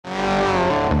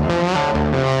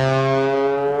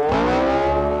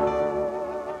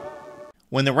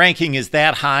When the ranking is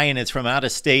that high and it's from out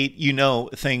of state, you know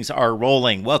things are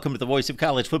rolling. Welcome to the Voice of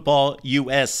College Football,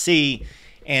 USC,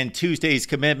 and Tuesday's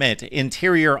commitment,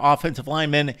 interior offensive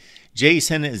lineman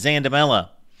Jason Zandamela.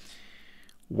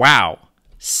 Wow.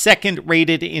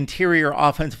 Second-rated interior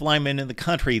offensive lineman in the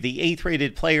country, the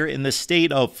eighth-rated player in the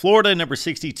state of Florida, number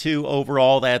 62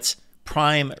 overall. That's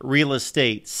prime real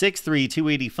estate. 6'3",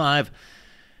 285.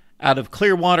 Out of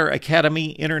Clearwater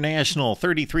Academy International,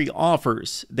 33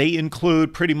 offers. They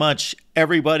include pretty much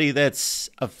everybody that's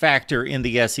a factor in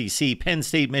the SEC. Penn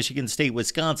State, Michigan State,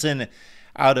 Wisconsin,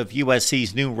 out of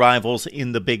USC's new rivals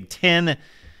in the Big Ten.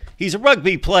 He's a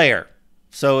rugby player.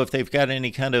 So if they've got any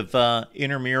kind of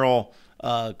intramural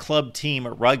club team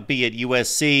rugby at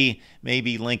USC,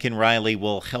 maybe Lincoln Riley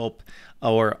will help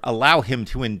or allow him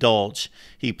to indulge.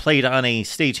 He played on a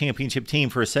state championship team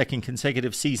for a second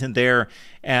consecutive season there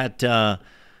at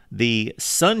the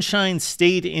Sunshine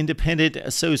State Independent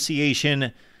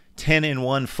Association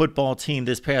 10-1 football team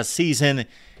this past season,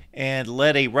 and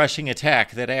led a rushing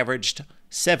attack that averaged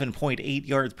 7.8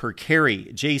 yards per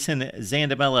carry. Jason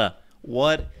Zandamela,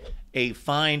 what a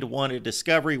find, what a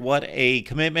discovery, what a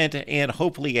commitment, and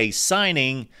hopefully a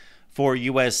signing for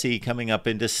USC coming up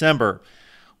in December.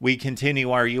 We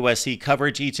continue our USC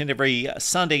coverage each and every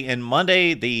Sunday and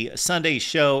Monday. The Sunday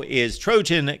show is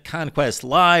Trojan Conquest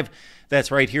Live. That's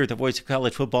right here at the Voice of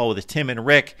College Football with Tim and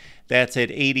Rick. That's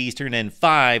at 8 Eastern and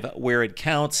 5 where it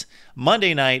counts.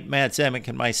 Monday night, Matt Zemek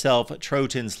and myself,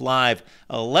 Trojans Live,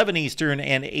 11 Eastern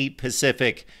and 8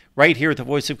 Pacific. Right here at the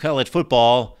Voice of College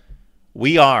Football,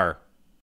 we are